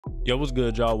Yo, what's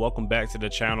good, y'all? Welcome back to the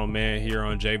channel, man, here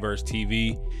on JVerse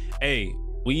TV. Hey,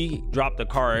 we dropped a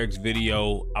CarX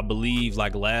video, I believe,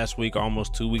 like last week or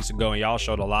almost 2 weeks ago, and y'all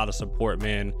showed a lot of support,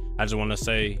 man. I just want to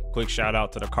say quick shout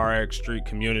out to the CarX Street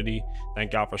community.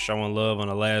 Thank y'all for showing love on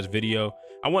the last video.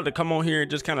 I wanted to come on here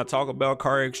and just kind of talk about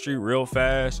CarX Street real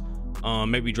fast.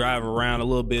 Maybe drive around a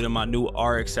little bit in my new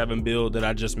RX-7 build that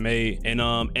I just made, and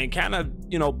kind of,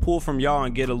 you know, pull from y'all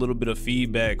and get a little bit of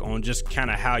feedback on just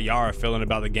kind of how y'all are feeling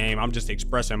about the game. I'm just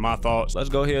expressing my thoughts. Let's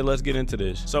go ahead, let's get into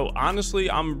this. So honestly,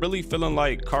 I'm really feeling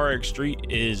like CarX Street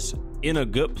is in a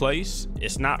good place.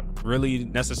 It's not really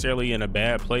necessarily in a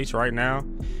bad place right now.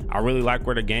 I really like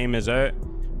where the game is at,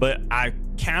 but I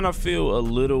kind of feel a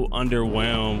little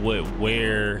underwhelmed with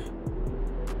where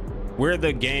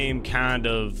the game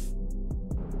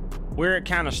where it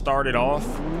kind of started off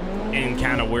and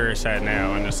kind of where it's at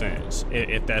now, in a sense,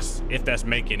 if that's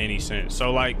making any sense.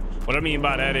 So like, what I mean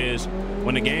by that is,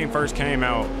 when the game first came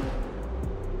out,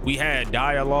 we had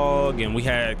dialogue and we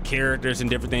had characters and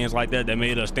different things like that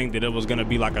made us think that it was going to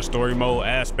be like a story mode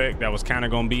aspect that was kind of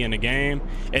going to be in the game.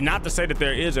 And not to say that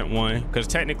there isn't one, because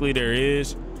technically there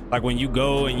is. Like when you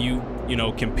go and you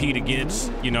know, compete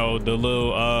against, you know, the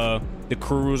little the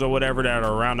crews or whatever that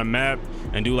are around the map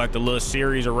and do like the little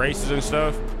series of races and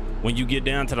stuff, when you get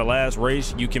down to the last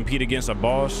race, you compete against a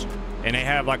boss and they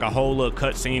have like a whole little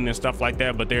cutscene and stuff like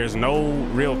that, but there's no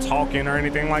real talking or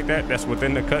anything like that that's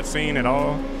within the cutscene at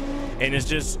all. And it's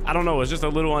just, I don't know, it's just a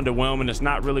little underwhelming. It's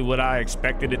not really what I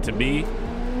expected it to be.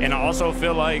 And I also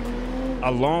feel like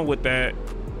along with that,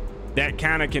 that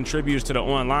kind of contributes to the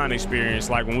online experience.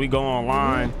 Like when we go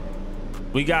online,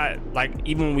 we got, like,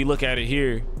 even when we look at it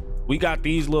here, we got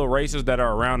these little races that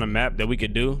are around the map that we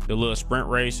could do, the little sprint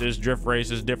races, drift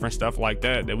races, different stuff like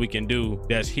that we can do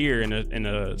that's here in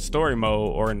a story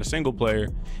mode or in the single player.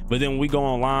 But then when we go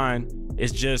online,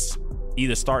 it's just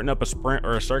either starting up a sprint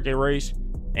or a circuit race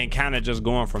and kind of just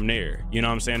going from there. You know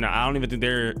what I'm saying? Now, I don't even think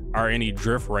there are any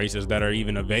drift races that are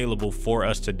even available for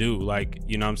us to do, like,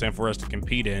 you know what I'm saying, for us to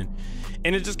compete in.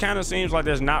 And it just kind of seems like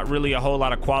there's not really a whole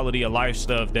lot of quality of life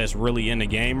stuff that's really in the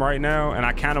game right now. And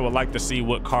I kind of would like to see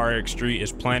what CarX Street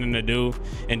is planning to do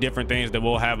and different things that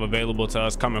we'll have available to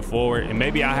us coming forward. And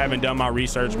maybe I haven't done my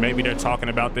research. Maybe they're talking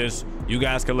about this. You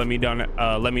guys can let me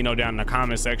know down in the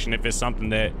comment section if it's something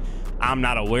that I'm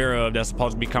not aware of that's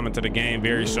supposed to be coming to the game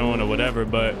very soon or whatever.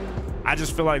 But I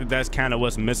just feel like that's kind of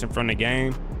what's missing from the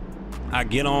game. I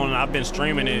get on, I've been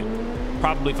streaming it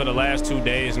probably for the last 2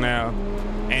 days now,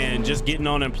 and just getting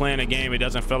on and playing the game, it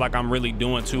doesn't feel like I'm really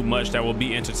doing too much that will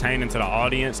be entertaining to the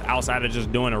audience outside of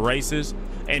just doing the races.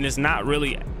 And it's not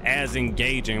really as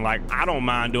engaging. Like, I don't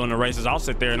mind doing the races, I'll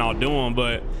sit there and I'll do them,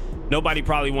 but nobody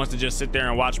probably wants to just sit there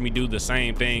and watch me do the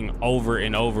same thing over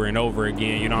and over and over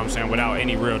again, you know what I'm saying, without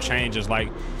any real changes. Like,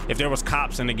 if there was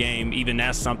cops in the game, even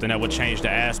that's something that would change the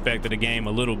aspect of the game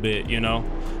a little bit, you know.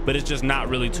 But it's just not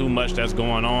really too much that's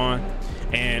going on.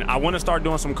 And I want to start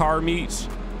doing some car meets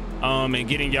and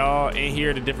getting y'all in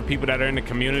here, the different people that are in the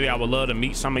community. I would love to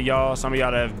meet some of y'all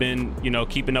that have been, you know,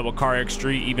 keeping up with CarX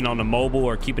Street, even on the mobile,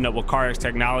 or keeping up with CarX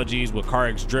technologies, with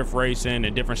CarX drift racing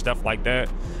and different stuff like that.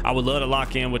 I would love to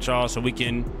lock in with y'all so we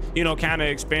can, you know, kind of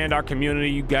expand our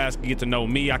community. You guys can get to know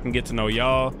me, I can get to know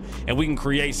y'all, and we can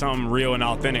create something real and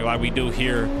authentic like we do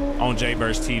here on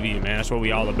JVerse TV, man. That's what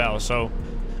we all about. So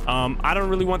I don't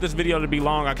really want this video to be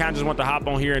long. I kind of just want to hop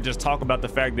on here and just talk about the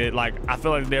fact that, like, I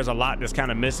feel like there's a lot that's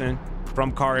kind of missing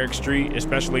from CarX Street,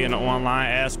 especially in the online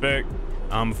aspect.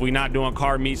 If we're not doing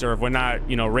car meets, or if we're not,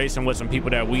 you know, racing with some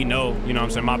people that we know, you know what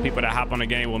I'm saying, my people that hop on the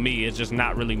game with me, it's just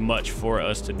not really much for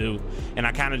us to do. And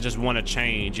I kind of just want to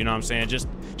change, you know what I'm saying, just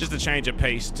to change a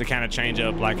pace, to kind of change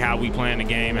up like how we playing the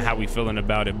game and how we feeling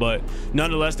about it. But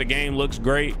nonetheless, the game looks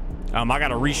great. I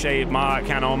got a reshade mod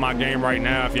kind of on my game right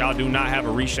now. If y'all do not have a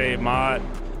reshade mod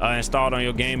installed on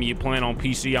your game and you're playing on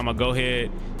PC, I'm gonna go ahead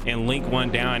and link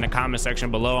one down in the comment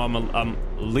section below. I'm gonna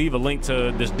leave a link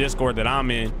to this Discord that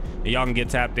I'm in, and y'all can get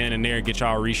tapped in there and get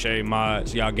y'all reshade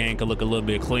mods so y'all game can look a little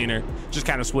bit cleaner. Just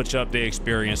kind of switch up the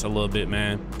experience a little bit,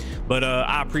 man. But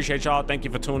I appreciate y'all. Thank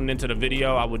you for tuning into the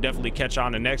video. I will definitely catch y'all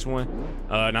on the next one.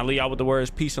 And I leave y'all with the words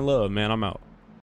peace and love, man. I'm out.